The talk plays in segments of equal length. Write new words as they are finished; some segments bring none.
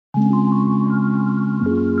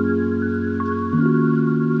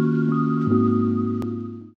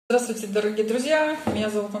Здравствуйте, дорогие друзья!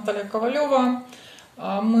 Меня зовут Наталья Ковалева.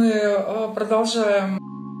 Мы продолжаем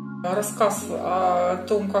рассказ о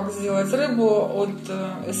том, как сделать рыбу от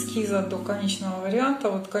эскиза до конечного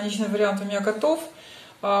варианта. Вот конечный вариант у меня готов.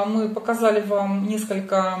 Мы показали вам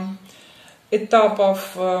несколько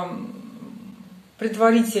этапов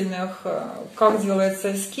предварительных, как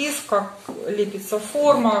делается эскиз, как лепится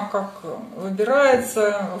форма, как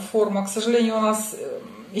выбирается форма. К сожалению, у нас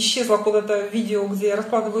исчезло куда-то видео, где я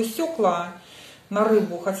раскладываю стекла на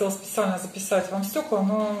рыбу. Хотела специально записать вам стекла,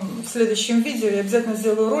 но в следующем видео я обязательно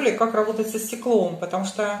сделаю ролик, как работать со стеклом, потому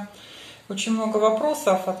что очень много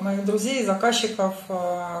вопросов от моих друзей, заказчиков,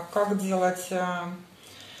 как делать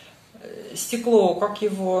стекло, как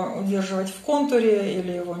его удерживать в контуре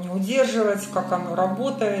или его не удерживать, как оно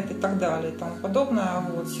работает и так далее и тому подобное.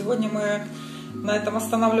 Вот. Сегодня мы на этом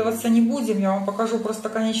останавливаться не будем, я вам покажу просто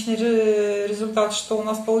конечный результат, что у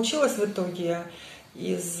нас получилось в итоге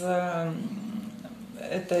из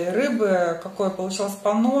этой рыбы, какое получилось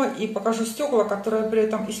панно, и покажу стекла, которые я при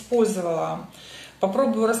этом использовала.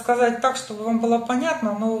 Попробую рассказать так, чтобы вам было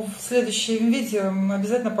понятно, но в следующем видео мы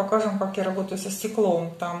обязательно покажем, как я работаю со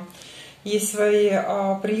стеклом. Там есть свои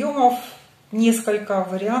приемов, несколько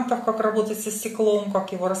вариантов, как работать со стеклом,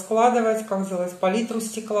 как его раскладывать, как делать палитру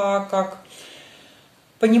стекла, как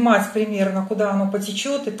понимать примерно, куда оно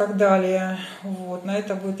потечет и так далее. Вот, на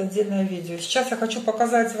это будет отдельное видео. Сейчас я хочу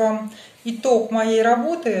показать вам итог моей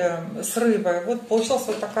работы с рыбой. Вот получилась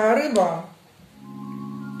вот такая рыба.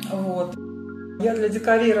 Вот. Я для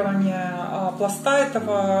декорирования пласта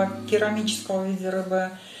этого керамического в виде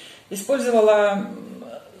рыбы использовала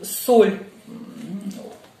соль,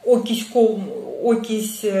 окись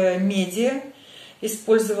меди,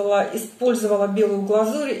 использовала белую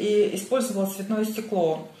глазурь и использовала цветное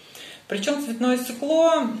стекло. Причем цветное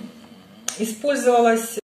стекло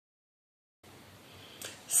использовалось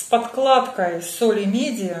с подкладкой соли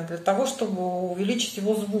меди для того, чтобы увеличить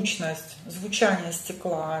его звучность, звучание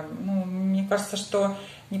стекла. Ну, мне кажется, что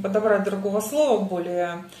не подобрать другого слова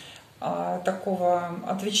более такого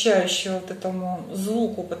отвечающего вот этому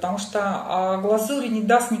звуку, потому что глазурь не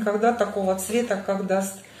даст никогда такого цвета, как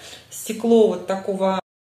даст стекло, вот такого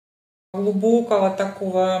глубокого,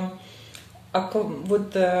 такого,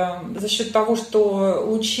 вот за счет того, что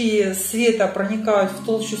лучи света проникают в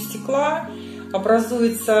толщу стекла,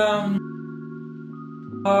 образуется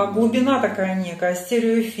глубина такая некая,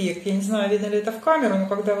 стереоэффект. Я не знаю, видно ли это в камеру, но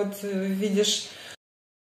когда вот видишь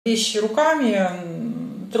вещи руками,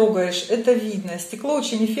 трогаешь, это видно. Стекло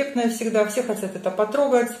очень эффектное всегда, все хотят это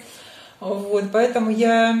потрогать. Вот, поэтому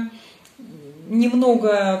я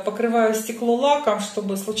немного покрываю стекло лаком,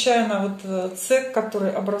 чтобы случайно вот цек,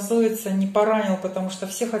 который образуется, не поранил, потому что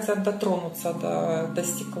все хотят дотронуться до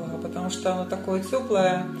стекла, потому что оно такое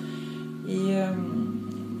теплое и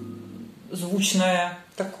звучное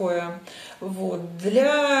такое. Вот.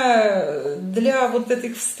 Для вот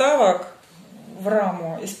этих вставок в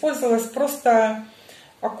раму использовалось просто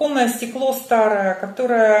оконное стекло старое,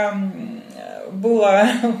 которое было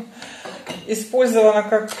использовано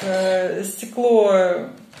как стекло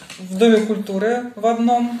в Доме культуры в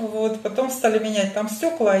одном. Вот. Потом стали менять там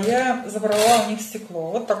стекла, я забрала у них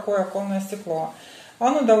стекло. Вот такое оконное стекло.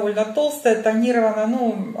 Оно довольно толстое, тонированное,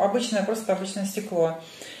 ну, обычное, просто обычное стекло.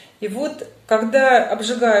 И вот, когда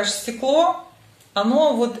обжигаешь стекло,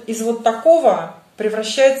 оно вот из вот такого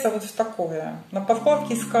превращается вот в такое. На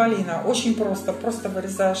подкладке из каолина. Очень просто. Просто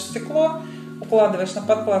вырезаешь стекло, укладываешь на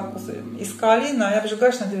подкладку из каолина и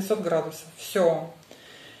обжигаешь на 900 градусов. Все.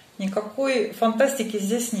 Никакой фантастики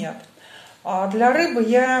здесь нет. А для рыбы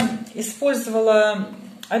я использовала,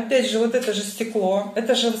 опять же, вот это же стекло,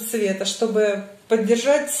 это же цвета, чтобы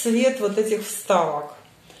поддержать цвет вот этих вставок.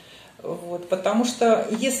 Вот, потому что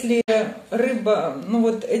если рыба, ну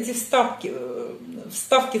вот эти вставки,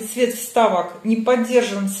 цвет вставок не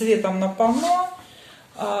поддержан цветом на панно,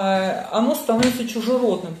 оно становится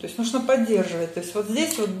чужеродным, то есть нужно поддерживать. То есть вот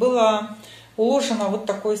здесь вот было уложено вот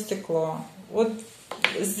такое стекло. Вот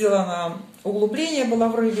сделано углубление было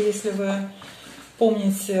в рыбе, если вы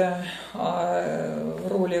помните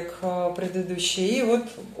ролик предыдущий. И вот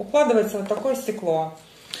укладывается вот такое стекло.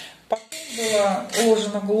 Потом было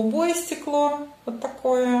уложено голубое стекло, вот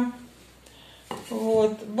такое.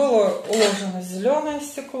 Вот. Было уложено зеленое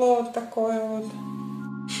стекло, вот такое вот.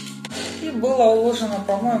 И было уложено,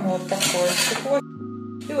 по-моему, вот такое стекло.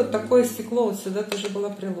 И вот такое стекло вот сюда тоже было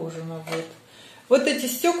приложено. Вот. Вот эти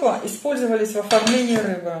стекла использовались в оформлении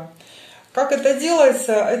рыбы. Как это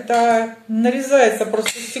делается? Это нарезается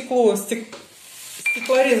просто стекло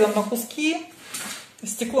стеклорезом на куски.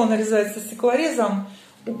 Стекло нарезается стеклорезом,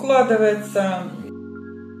 укладывается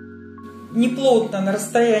неплотно, на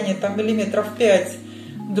расстоянии там миллиметров 5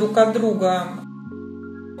 друг от друга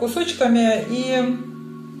кусочками и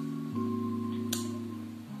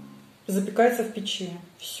запекается в печи.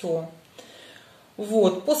 Все.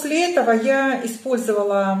 Вот. После этого я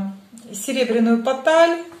использовала серебряную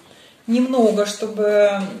поталь немного,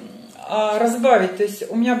 чтобы разбавить. То есть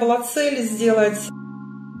у меня была цель сделать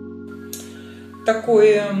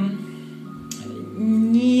такое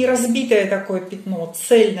не разбитое такое пятно,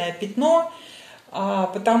 цельное пятно,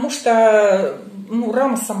 потому что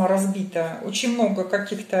рама сама разбита. Очень много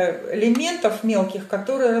каких-то элементов мелких,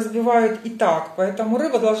 которые разбивают и так. Поэтому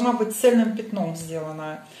рыба должна быть цельным пятном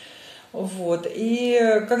сделана. Вот.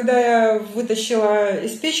 И когда я вытащила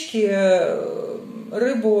из печки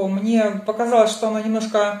рыбу, мне показалось, что она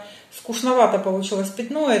немножко скучновато получилось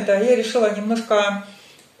пятно. Это я решила немножко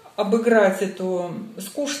обыграть эту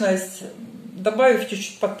скучность, добавив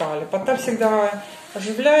чуть-чуть потали. Поталь всегда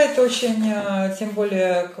оживляет очень, тем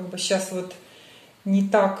более сейчас вот не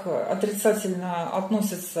так отрицательно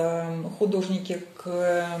относятся художники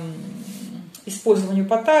к использованию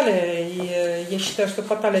потали. И я считаю, что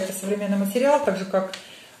поталь — это современный материал, так же как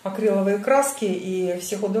акриловые краски, и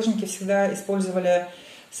все художники всегда использовали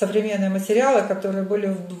современные материалы, которые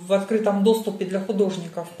были в открытом доступе для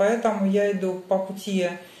художников. Поэтому я иду по пути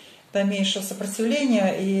дальнейшего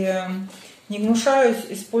сопротивления и не гнушаюсь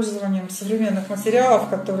использованием современных материалов,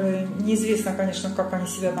 которые неизвестно, конечно, как они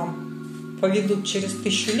себя там поведут через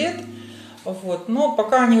 1000 лет. Вот. Но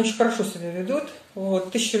пока они очень хорошо себя ведут. Вот.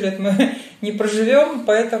 1000 лет мы не проживем,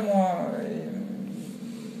 поэтому,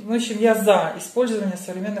 в общем, я за использование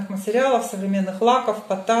современных материалов, современных лаков,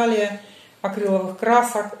 потали, акриловых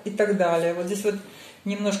красок и так далее. Вот здесь вот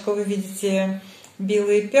немножко вы видите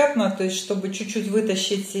белые пятна, то есть чтобы чуть-чуть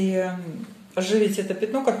вытащить и оживить это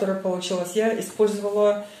пятно, которое получилось, я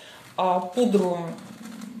использовала пудру,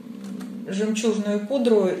 жемчужную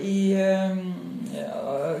пудру, и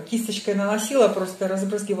кисточкой наносила, просто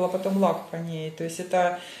разбрызгивала потом лак по ней. То есть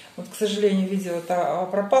это, вот, к сожалению, видео это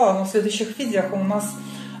пропало, но в следующих видео у нас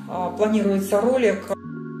планируется ролик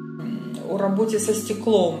о работе со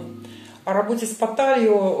стеклом. О работе с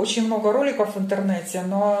поталью очень много роликов в интернете,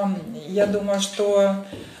 но я думаю, что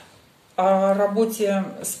о работе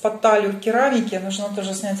с поталью в керамике нужно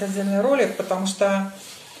тоже снять отдельный ролик, потому что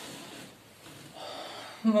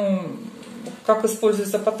как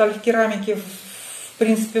используется поталь в керамике, в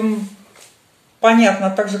принципе,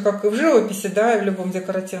 понятно, так же, как и в живописи, да, и в любом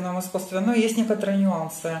декоративном искусстве, но есть некоторые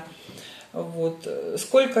нюансы. Вот.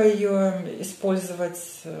 Сколько ее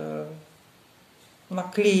использовать, на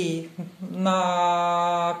клей,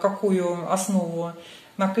 на какую основу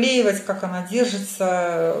наклеивать, как она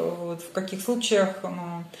держится, вот, в каких случаях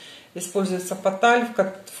используется поталь,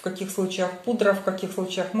 в каких случаях пудра, в каких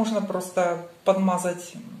случаях можно просто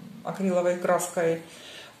подмазать акриловой краской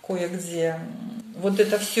кое-где. Вот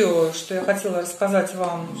это все, что я хотела рассказать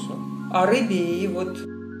вам о рыбе и вот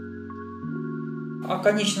о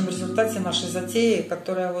конечном результате нашей затеи,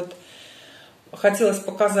 которая вот хотелось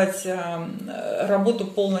показать работу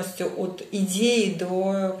полностью от идеи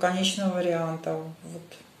до конечного варианта. Вот,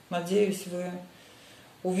 надеюсь, вы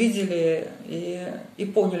увидели и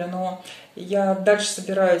поняли. Но я дальше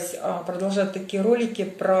собираюсь продолжать такие ролики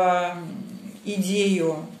про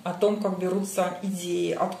идею, о том, как берутся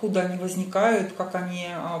идеи, откуда они возникают, как они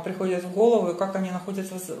приходят в голову и как они находят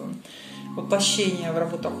воплощение в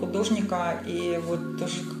работах художника. И вот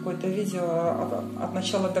тоже какое-то видео от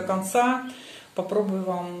начала до конца попробую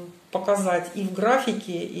вам показать и в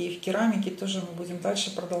графике, и в керамике. Тоже мы будем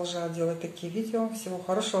дальше продолжать делать такие видео. Всего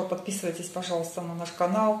хорошего. Подписывайтесь, пожалуйста, на наш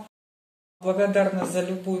канал. Благодарна за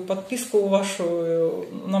любую подписку вашу.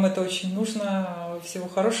 Нам это очень нужно. Всего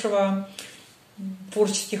хорошего.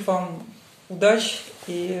 Творческих вам удач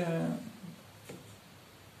и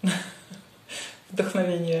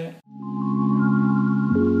вдохновения.